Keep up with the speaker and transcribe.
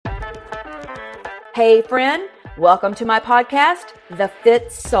Hey friend, welcome to my podcast, The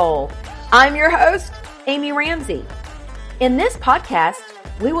Fit Soul. I'm your host, Amy Ramsey. In this podcast,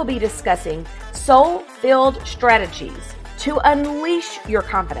 we will be discussing soul-filled strategies to unleash your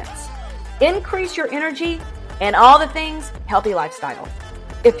confidence, increase your energy, and all the things healthy lifestyle.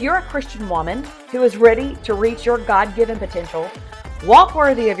 If you're a Christian woman who is ready to reach your God-given potential, walk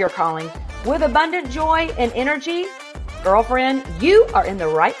worthy of your calling with abundant joy and energy, girlfriend, you are in the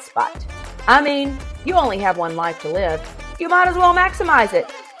right spot. I mean, you only have one life to live. You might as well maximize it.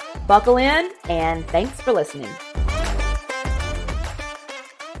 Buckle in, and thanks for listening.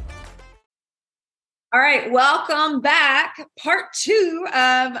 All right, welcome back. Part 2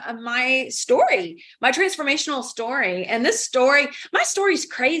 of my story, my transformational story. And this story, my story's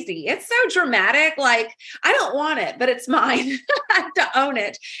crazy. It's so dramatic. Like, I don't want it, but it's mine. I have to own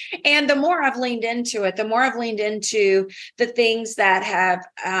it. And the more I've leaned into it, the more I've leaned into the things that have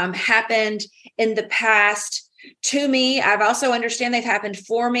happened in the past to me. I've also understand they've happened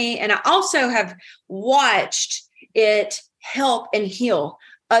for me. And I also have watched it help and heal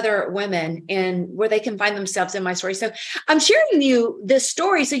other women and where they can find themselves in my story. So I'm sharing you this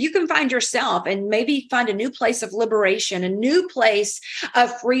story so you can find yourself and maybe find a new place of liberation, a new place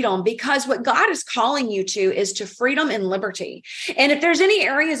of freedom, because what God is calling you to is to freedom and liberty. And if there's any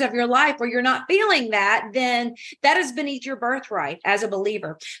areas of your life where you're not feeling that, then that is beneath your birthright as a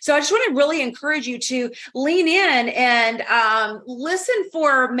believer. So I just want to really encourage you to lean in and listen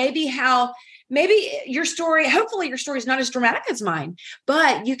for maybe your story, hopefully your story is not as dramatic as mine,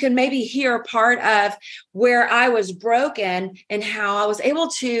 but you can maybe hear part of where I was broken and how I was able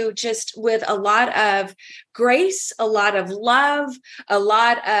to just with a lot of grace, a lot of love, a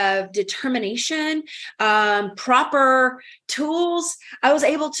lot of determination, proper tools, I was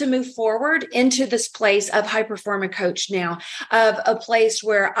able to move forward into this place of high performer coach now, of a place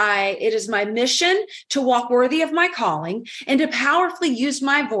where it is my mission to walk worthy of my calling and to powerfully use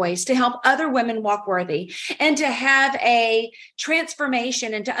my voice to help other women walk worthy and to have a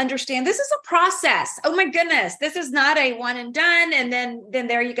transformation and to understand this is a process. Oh my goodness, this is not a one and done. And then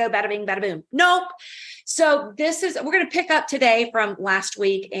there you go, bada bing, bada boom. Nope. So we're going to pick up today from last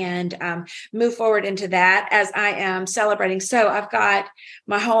week and move forward into that as I am celebrating. So I've got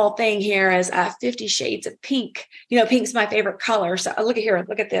my whole thing here as 50 shades of pink. You know, pink's my favorite color. So look at here,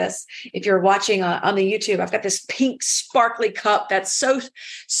 look at this. If you're watching on the YouTube, I've got this pink sparkly cup. That's so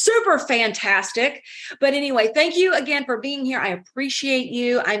super fantastic. But anyway, thank you again for being here. I appreciate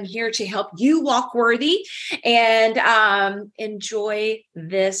you. I'm here to help you walk worthy and enjoy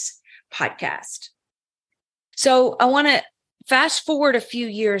this podcast. So I want to fast forward a few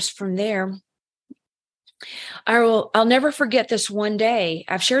years from there. I'll never forget this one day.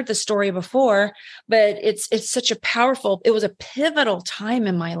 I've shared this story before, but it's such it was a pivotal time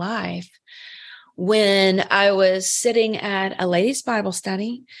in my life when I was sitting at a ladies' Bible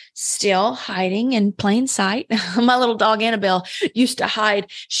study, still hiding in plain sight. My little dog Annabelle used to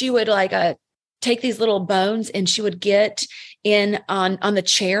hide. She would take these little bones and she would get in on the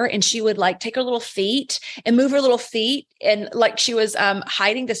chair and she would take her little feet and move her little feet and she was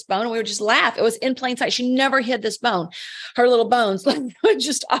hiding this bone, and we would just laugh. It was in plain sight. She never hid this bone. Her little bones would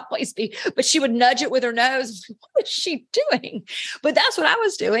just always be, but she would nudge it with her nose. What is she doing? But that's what I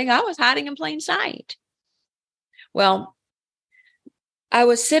was doing. I was hiding in plain sight. Well, I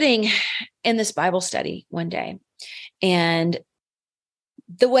was sitting in this Bible study one day, and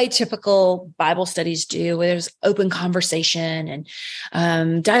the way typical Bible studies do, where there's open conversation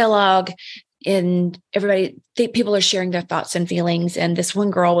and dialogue, and people are sharing their thoughts and feelings. And this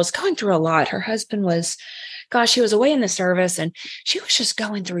one girl was going through a lot. Her husband was, she was away in the service, and she was just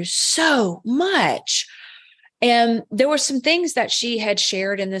going through so much. And there were some things that she had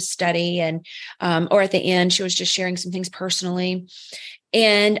shared in this study, and or at the end, she was just sharing some things personally.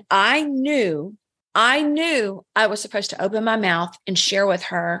 And I knew I was supposed to open my mouth and share with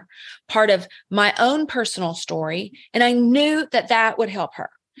her part of my own personal story. And I knew that would help her.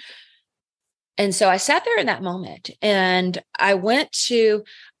 And so I sat there in that moment and I went to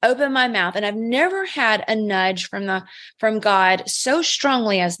open my mouth, and I've never had a nudge from God so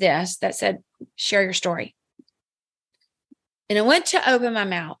strongly as this that said, share your story. And I went to open my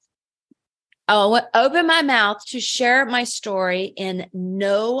mouth. I opened my mouth to share my story, and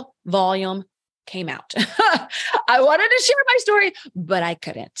no volume came out. I wanted to share my story, but I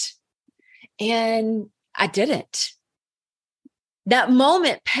couldn't. And I didn't. That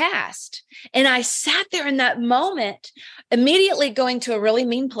moment passed, and I sat there in that moment, immediately going to a really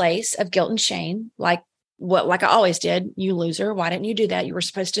mean place of guilt and shame, like I always did. You loser. Why didn't you do that? You were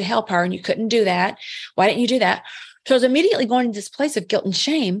supposed to help her and you couldn't do that. Why didn't you do that? So I was immediately going to this place of guilt and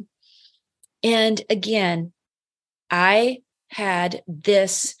shame. And again, I had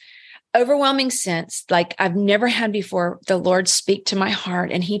this overwhelming sense like I've never had before, the Lord speak to my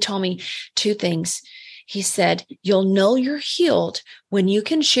heart. And he told me two things. He said, you'll know you're healed when you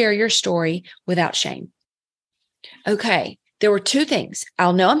can share your story without shame. Okay. There were two things.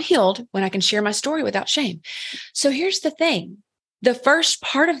 I'll know I'm healed when I can share my story without shame. So here's the thing. The first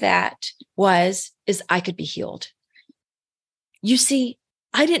part of that is I could be healed. You see,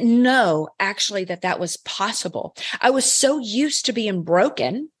 I didn't know actually that was possible. I was so used to being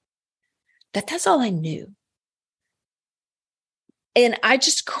broken that that's all I knew. And I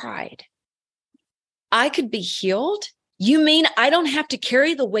just cried. I could be healed? You mean I don't have to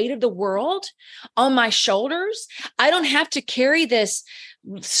carry the weight of the world on my shoulders? I don't have to carry this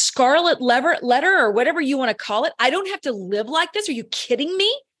scarlet letter or whatever you want to call it. I don't have to live like this. Are you kidding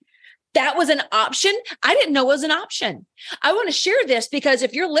me? That was an option. I didn't know it was an option. I want to share this because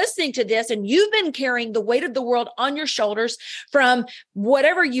if you're listening to this and you've been carrying the weight of the world on your shoulders from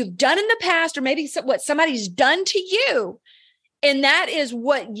whatever you've done in the past, or maybe what somebody's done to you, and that is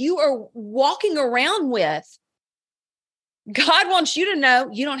what you are walking around with, God wants you to know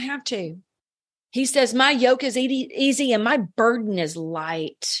you don't have to. He says, my yoke is easy and my burden is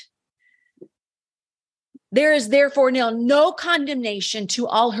light. There is therefore now no condemnation to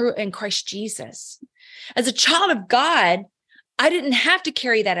all who are in Christ Jesus. As a child of God, I didn't have to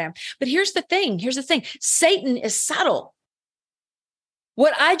carry that out. But here's the thing. Satan is subtle.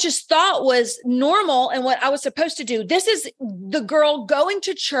 What I just thought was normal and what I was supposed to do. This is the girl going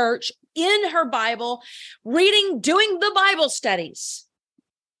to church in her Bible, reading, doing the Bible studies.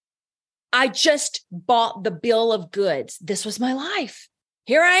 I just bought the bill of goods. This was my life.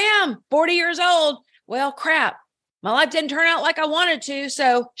 Here I am, 40 years old. Well, crap. My life didn't turn out like I wanted to.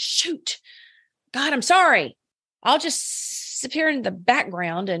 So shoot, God, I'm sorry. I'll just sit here in the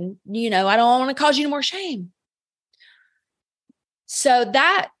background and, I don't want to cause you any more shame. So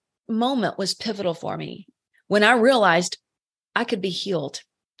that moment was pivotal for me when I realized I could be healed.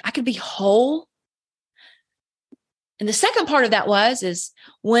 I could be whole. And the second part of that is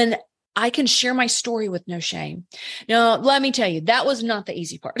when I can share my story with no shame. Now, let me tell you, that was not the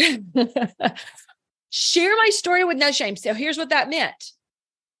easy part. Share my story with no shame. So here's what that meant.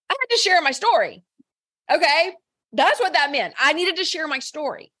 I had to share my story. Okay. That's what that meant. I needed to share my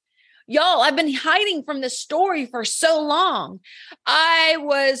story. Y'all, I've been hiding from this story for so long. I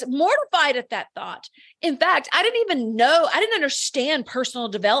was mortified at that thought. In fact, I didn't understand personal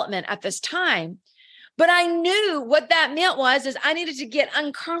development at this time. But I knew what that meant is I needed to get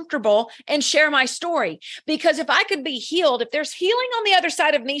uncomfortable and share my story. Because if I could be healed, if there's healing on the other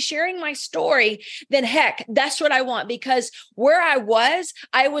side of me sharing my story, then heck, that's what I want. Because where I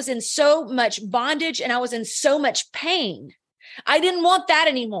was in so much bondage and I was in so much pain. I didn't want that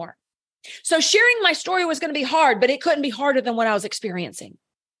anymore. So sharing my story was going to be hard, but it couldn't be harder than what I was experiencing.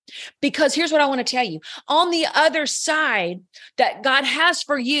 Because here's what I want to tell you. On the other side that God has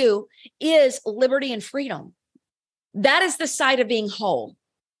for you is liberty and freedom. That is the side of being whole.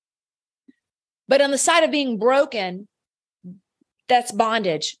 But on the side of being broken, that's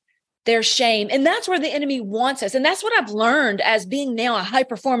bondage. There's shame. And that's where the enemy wants us. And that's what I've learned as being now a high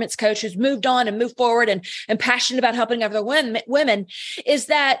performance coach who's moved on and moved forward and passionate about helping other women is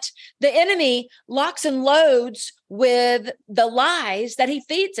that the enemy locks and loads with the lies that he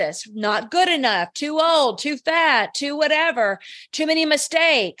feeds us. Not good enough, too old, too fat, too whatever, too many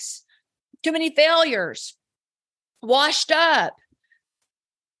mistakes, too many failures, washed up,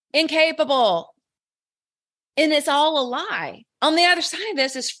 incapable. And it's all a lie. On the other side of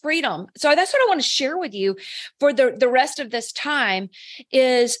this is freedom. So that's what I want to share with you for the rest of this time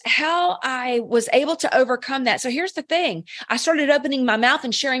is how I was able to overcome that. So here's the thing. I started opening my mouth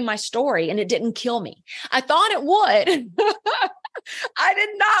and sharing my story and it didn't kill me. I thought it would. I did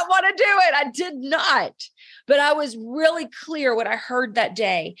not want to do it. I did not. But I was really clear what I heard that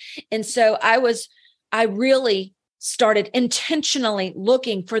day. And so I really started intentionally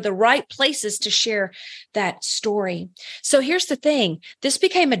looking for the right places to share that story. So here's the thing. This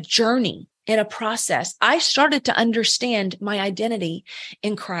became a journey and a process. I started to understand my identity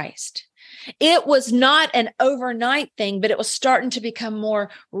in Christ. It was not an overnight thing, but it was starting to become more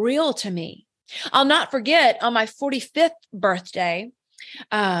real to me. I'll not forget on my 45th birthday,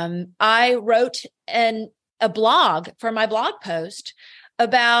 I wrote a blog for my blog post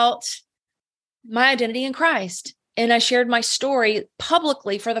about my identity in Christ. And I shared my story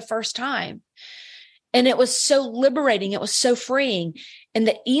publicly for the first time. And it was so liberating. It was so freeing. And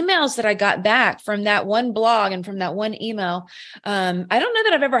the emails that I got back from that one blog and from that one email, I don't know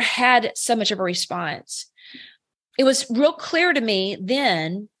that I've ever had so much of a response. it was real clear to me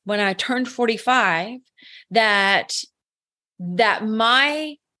then when I turned 45 that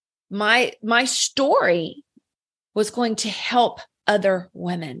my story was going to help other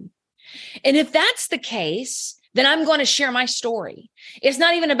women. And if that's the case, then I'm going to share my story. It's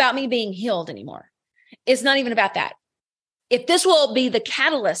not even about me being healed anymore. It's not even about that. If this will be the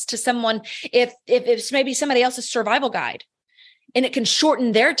catalyst to someone, if it's maybe somebody else's survival guide and it can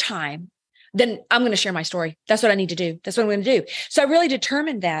shorten their time, then I'm going to share my story. That's what I need to do. That's what I'm going to do. So I really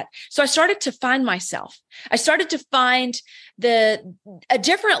determined that. So I started to find myself. I started to find a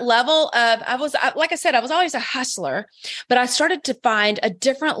different level of, like I said, I was always a hustler, but I started to find a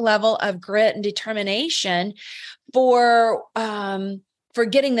different level of grit and determination for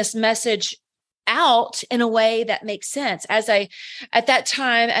getting this message out in a way that makes sense. At that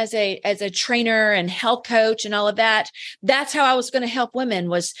time, as a trainer and health coach and all of that, that's how I was going to help women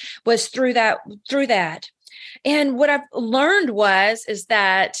was through that. And what I've learned is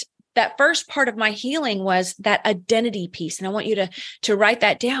that first part of my healing was that identity piece. And I want you to write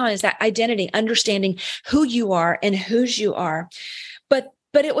that down, is that identity, understanding who you are and whose you are.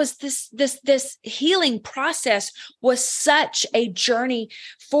 But it was this healing process was such a journey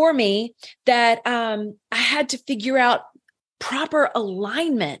for me that I had to figure out proper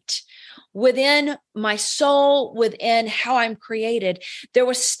alignment within my soul, within how I'm created. There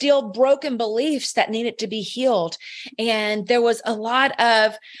was still broken beliefs that needed to be healed. And there was a lot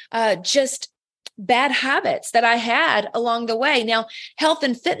of just bad habits that I had along the way. Now, health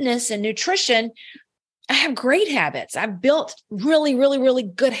and fitness and nutrition, I have great habits. I've built really, really, really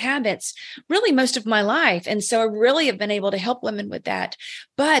good habits, really most of my life. And so I really have been able to help women with that.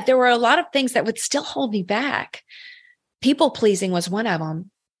 But there were a lot of things that would still hold me back. People pleasing was one of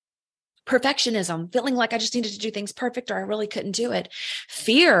them. Perfectionism, feeling like I just needed to do things perfect or I really couldn't do it.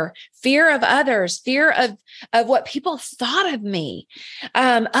 Fear of others, fear of what people thought of me,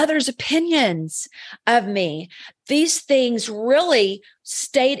 others' opinions of me. These things really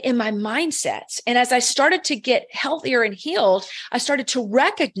stayed in my mindsets. And as I started to get healthier and healed, I started to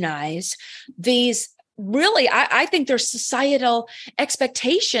recognize these. Really, I think there's societal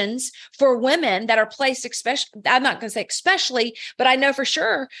expectations for women that are placed, especially, I'm not going to say especially, but I know for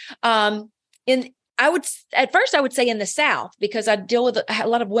sure. At first I would say in the South, because I deal with a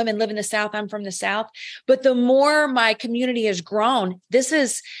lot of women live in the South. I'm from the South, but the more my community has grown, this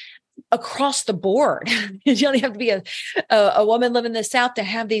is across the board. You don't have to be a woman living in the South to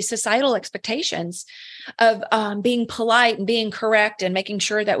have these societal expectations of being polite and being correct and making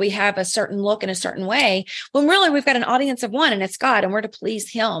sure that we have a certain look in a certain way, when really we've got an audience of one, and it's God, and we're to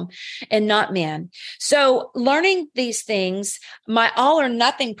please him and not man. So learning these things, my all or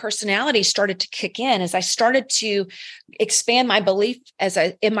nothing personality started to kick in as I started to expand my belief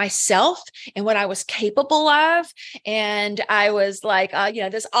in myself and what I was capable of. And I was like,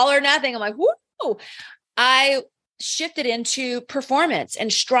 this all or nothing. I'm like, whoo! I shifted into performance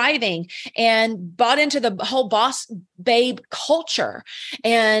and striving and bought into the whole boss babe culture.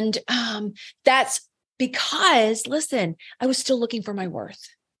 And that's because, listen, I was still looking for my worth.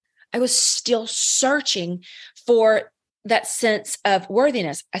 I was still searching for that sense of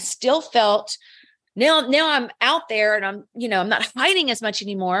worthiness. I still felt now I'm out there and I'm not hiding as much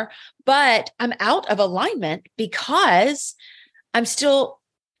anymore, but I'm out of alignment because I'm still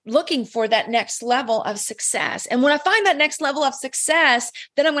looking for that next level of success. And when I find that next level of success,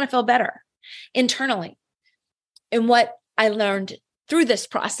 then I'm going to feel better internally. And what I learned through this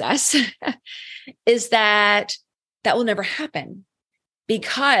process is that will never happen,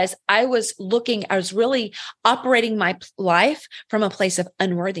 because I was really operating my life from a place of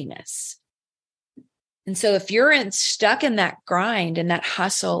unworthiness. And so if you're stuck in that grind and that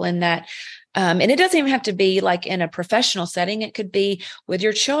hustle and that, and it doesn't even have to be like in a professional setting, it could be with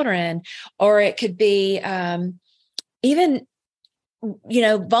your children, or it could be even,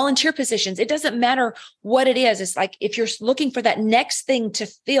 volunteer positions. It doesn't matter what it is. It's like, if you're looking for that next thing to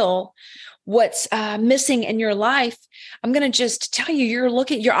fill what's missing in your life, I'm going to just tell you,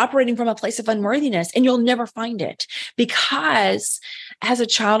 you're operating from a place of unworthiness, and you'll never find it, because as a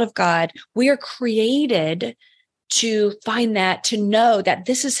child of God, we are created to find that, to know that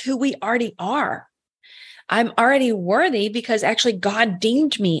this is who we already are. I'm already worthy because actually God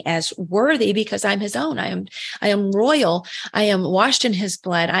deemed me as worthy because I'm his own. I am royal. I am washed in his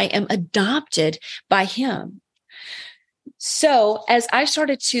blood. I am adopted by him. So as I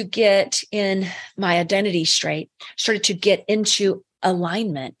started to get in my identity straight, started to get into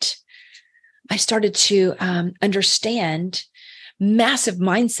alignment, I started to understand massive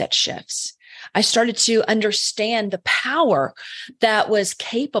mindset shifts. I started to understand the power that was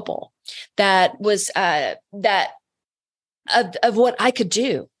capable, that was that of what I could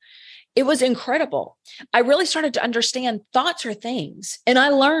do. It was incredible. I really started to understand thoughts are things, and I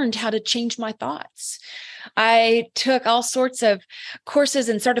learned how to change my thoughts. I took all sorts of courses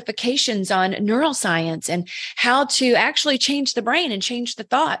and certifications on neuroscience and how to actually change the brain and change the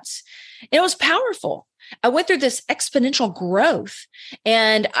thoughts. It was powerful. I went through this exponential growth,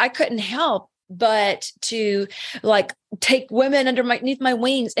 and I couldn't help but to like take women underneath my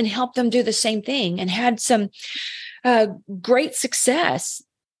wings and help them do the same thing, and had some great success.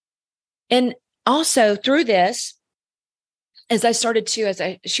 And also through this, as I started to, as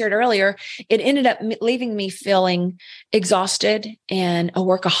I shared earlier, it ended up leaving me feeling exhausted and a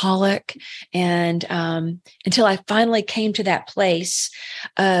workaholic. And until I finally came to that place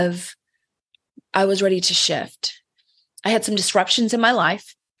of I was ready to shift. I had some disruptions in my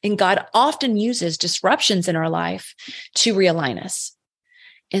life, and God often uses disruptions in our life to realign us.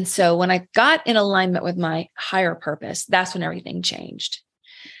 And so when I got in alignment with my higher purpose, that's when everything changed.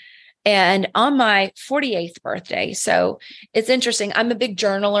 And on my 48th birthday, so it's interesting. I'm a big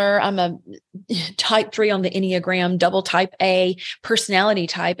journaler. I'm a type 3 on the Enneagram, double type A personality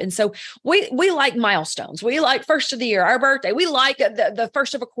type. And so we like milestones. We like first of the year, our birthday. We like the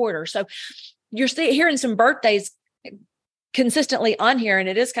first of a quarter. So you're hearing some birthdays consistently on here, and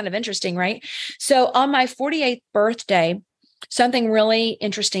it is kind of interesting, right? So on my 48th birthday, something really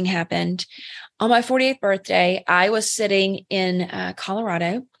interesting happened. On my 48th birthday, I was sitting in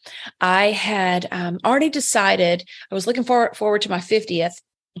Colorado. I had already decided I was looking forward to my 50th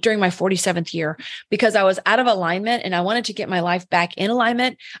during my 47th year because I was out of alignment and I wanted to get my life back in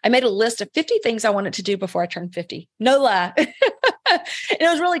alignment. I made a list of 50 things I wanted to do before I turned 50. No lie. And it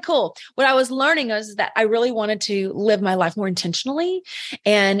was really cool. What I was learning was that I really wanted to live my life more intentionally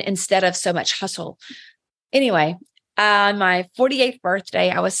and instead of so much hustle. Anyway, on my 48th birthday,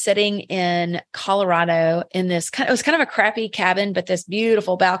 I was sitting in Colorado in this it was kind of a crappy cabin, but this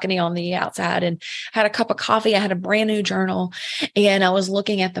beautiful balcony on the outside, and had a cup of coffee. I had a brand new journal, and I was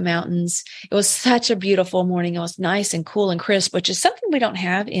looking at the mountains. It was such a beautiful morning. It was nice and cool and crisp, which is something we don't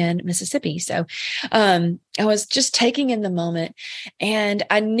have in Mississippi. So, I was just taking in the moment, and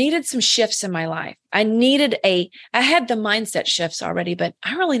I needed some shifts in my life. I had the mindset shifts already, but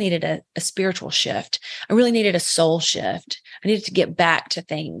I really needed a spiritual shift. I really needed a soul shift. I needed to get back to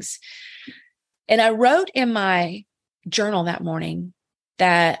things. And I wrote in my journal that morning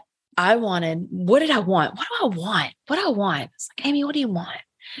that what did I want? What do I want? What do I want? It's like, Amy, what do you want?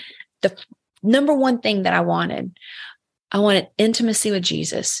 The number one thing that I wanted intimacy with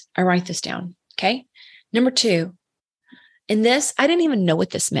Jesus. I write this down. Okay. Number 2, in this, I didn't even know what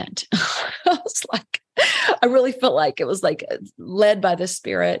this meant. I really felt like it was like led by the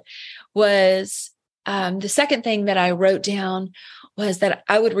Spirit. Was the second thing that I wrote down was that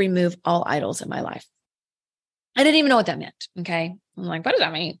I would remove all idols in my life. I didn't even know what that meant. Okay. I'm like, what does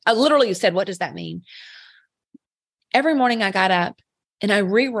that mean? I literally said, what does that mean? Every morning I got up and I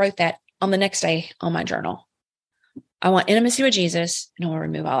rewrote that on the next day on my journal. I want intimacy with Jesus, and I want to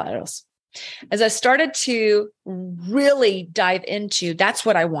remove all idols. As I started to really dive into, that's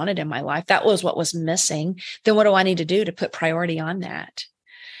what I wanted in my life. That was what was missing. Then what do I need to do to put priority on that?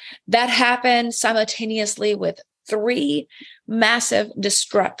 That happened simultaneously with 3 massive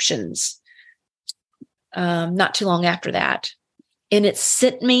disruptions not too long after that. And it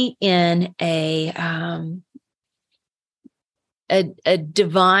sent me in a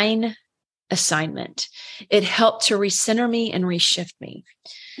divine assignment. It helped to recenter me and reshift me.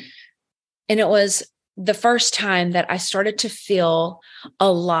 And it was the first time that I started to feel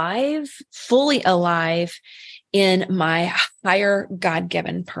alive, fully alive in my higher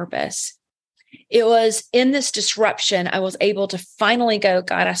God-given purpose. It was in this disruption, I was able to finally go,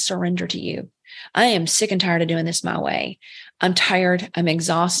 God, I surrender to you. I am sick and tired of doing this my way. I'm tired. I'm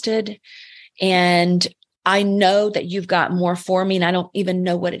exhausted. And I know that you've got more for me, and I don't even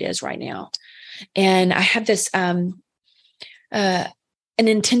know what it is right now. And I have this, an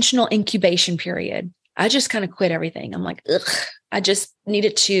intentional incubation period. I just kind of quit everything. I'm like, I just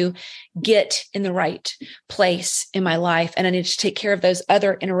needed to get in the right place in my life. And I needed to take care of those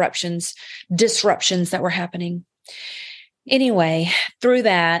other disruptions that were happening. Anyway, through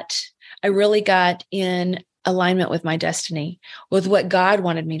that, I really got in alignment with my destiny, with what God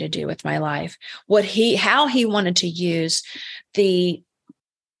wanted me to do with my life, how he wanted to use the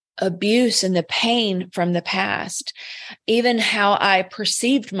abuse and the pain from the past, even how I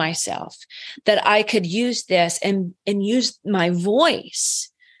perceived myself, that I could use this and use my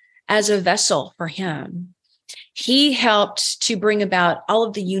voice as a vessel for him. He helped to bring about all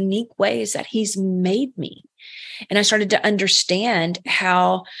of the unique ways that he's made me. And I started to understand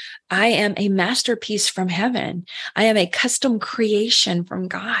how I am a masterpiece from heaven. I am a custom creation from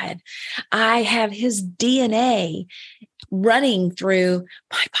God. I have his DNA running through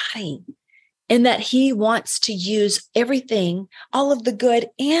my body, and that he wants to use everything, all of the good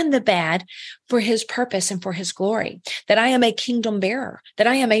and the bad, for his purpose and for his glory, that I am a kingdom bearer, that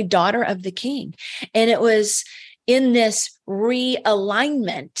I am a daughter of the king. And it was in this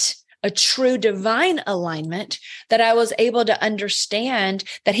realignment, a true divine alignment, that I was able to understand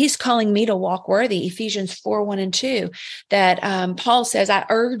that he's calling me to walk worthy. Ephesians 4:1-2, that Paul says, I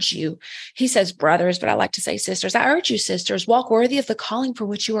urge you. He says brothers, but I like to say sisters. I urge you, sisters, walk worthy of the calling for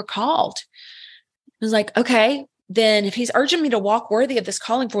which you are called. I was like, okay, then if he's urging me to walk worthy of this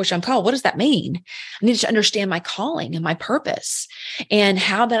calling for which I'm called, what does that mean? I need to understand my calling and my purpose and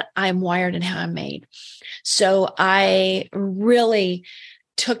how that I'm wired and how I'm made. So I really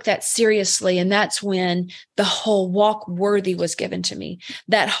took that seriously. And that's when the whole walk worthy was given to me.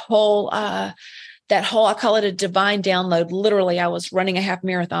 That whole, I call it a divine download. Literally, I was running a half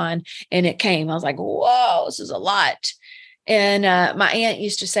marathon and it came. I was like, whoa, this is a lot. And my aunt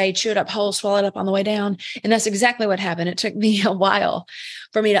used to say, chew it up whole, swallow it up on the way down. And that's exactly what happened. It took me a while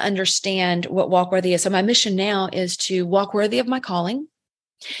for me to understand what walk worthy is. So my mission now is to walk worthy of my calling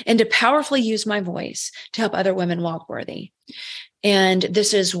and to powerfully use my voice to help other women walk worthy. And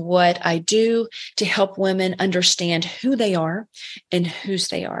this is what I do to help women understand who they are and whose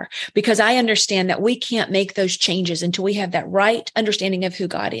they are, because I understand that we can't make those changes until we have that right understanding of who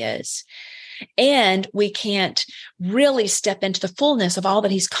God is. And we can't really step into the fullness of all that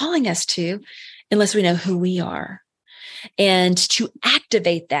he's calling us to unless we know who we are, and to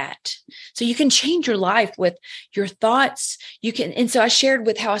activate that. So you can change your life with your thoughts. And so I shared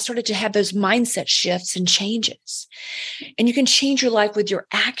with how I started to have those mindset shifts and changes. And you can change your life with your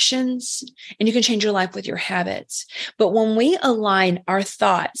actions, and you can change your life with your habits. But when we align our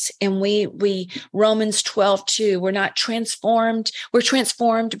thoughts and we Romans 12:2, we're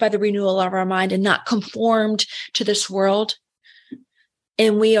transformed by the renewal of our mind and not conformed to this world.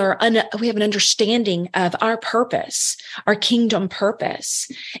 And we have an understanding of our purpose, our kingdom purpose,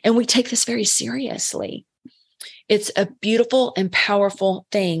 and we take this very seriously. It's a beautiful and powerful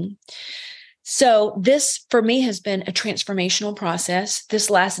thing. So this, for me, has been a transformational process.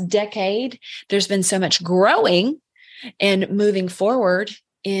 This last decade, there's been so much growing and moving forward.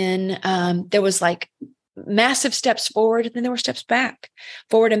 There was like massive steps forward, and then there were steps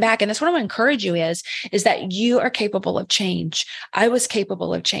forward and back. And that's what I want to encourage you is that you are capable of change. I was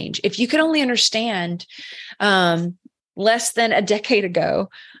capable of change. If you could only understand, less than a decade ago,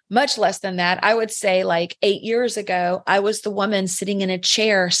 much less than that, I would say like 8 years ago, I was the woman sitting in a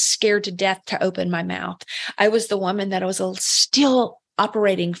chair, scared to death to open my mouth. I was the woman that was still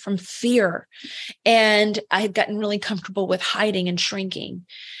operating from fear. And I had gotten really comfortable with hiding and shrinking.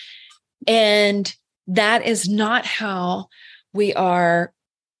 And that is not how we are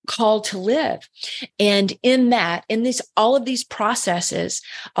called to live. And in all of these processes,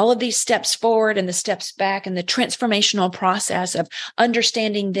 all of these steps forward and the steps back, and the transformational process of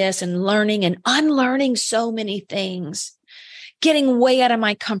understanding this and learning and unlearning so many things, getting way out of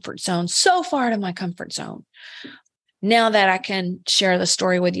my comfort zone, so far out of my comfort zone. Now that I can share the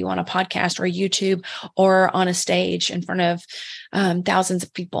story with you on a podcast or YouTube or on a stage in front of thousands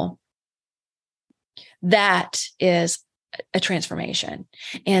of people, that is a transformation.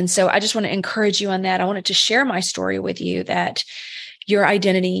 And so I just want to encourage you on that. I wanted to share my story with you, that your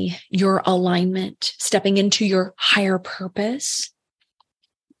identity, your alignment, stepping into your higher purpose,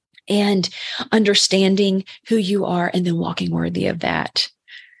 and understanding who you are and then walking worthy of that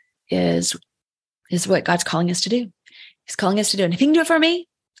is what God's calling us to do. He's calling us to do it. And if he can do it for me,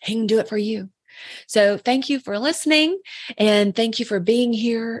 he can do it for you. So thank you for listening, and thank you for being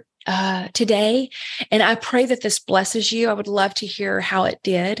here today. And I pray that this blesses you. I would love to hear how it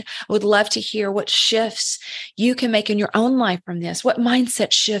did. I would love to hear what shifts you can make in your own life from this. What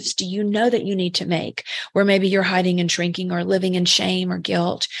mindset shifts do you know that you need to make, where maybe you're hiding and shrinking or living in shame or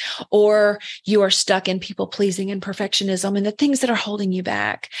guilt, or you are stuck in people pleasing and perfectionism and the things that are holding you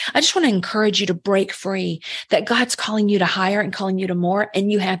back. I just want to encourage you to break free, that God's calling you to higher and calling you to more,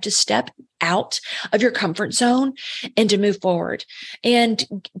 and you have to step out of your comfort zone and to move forward. And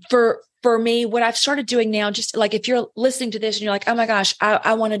for me, what I've started doing now, just like if you're listening to this and you're like, oh my gosh,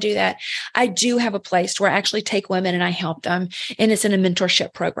 I want to do that. I do have a place where I actually take women and I help them. And it's in a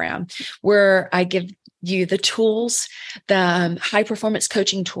mentorship program where I give you the tools, the high performance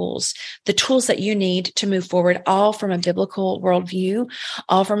coaching tools, the tools that you need to move forward, all from a biblical worldview,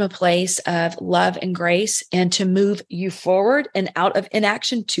 all from a place of love and grace, and to move you forward and out of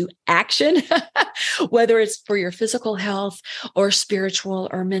inaction to action, whether it's for your physical health or spiritual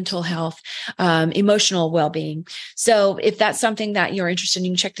or mental health, emotional well-being. So if that's something that you're interested in,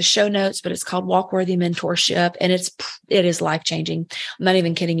 you can check the show notes, but it's called Walk Worthy Mentorship, and it is life-changing. I'm not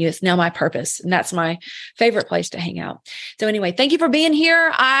even kidding you. It's now my purpose, and that's my favorite place to hang out. So anyway, thank you for being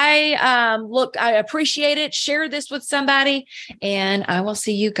here. I appreciate it. Share this with somebody, and I will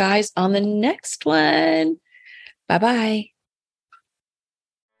see you guys on the next one. Bye-bye.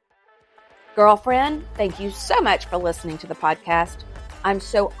 Girlfriend, thank you so much for listening to the podcast. I'm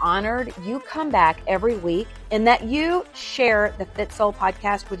so honored you come back every week and that you share the Fit Soul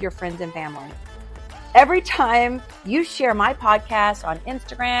podcast with your friends and family. Every time you share my podcast on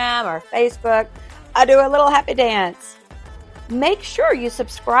Instagram or Facebook, I do a little happy dance. Make sure you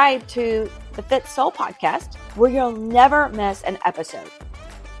subscribe to the Fit Soul podcast where you'll never miss an episode.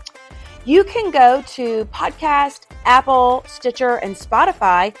 You can go to Podcast, Apple, Stitcher, and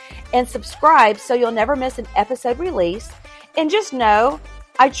Spotify and subscribe so you'll never miss an episode release. And just know,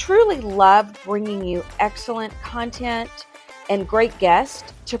 I truly love bringing you excellent content and great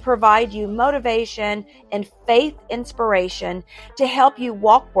guests to provide you motivation and faith inspiration to help you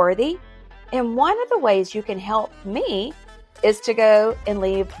walk worthy. And one of the ways you can help me is to go and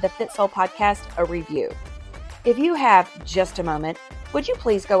leave the Fit Soul podcast a review. If you have just a moment, would you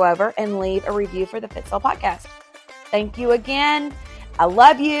please go over and leave a review for the Fit Soul podcast? Thank you again. I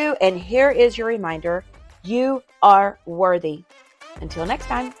love you. And here is your reminder. You are worthy. Until next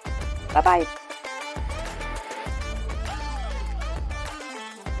time. Bye-bye.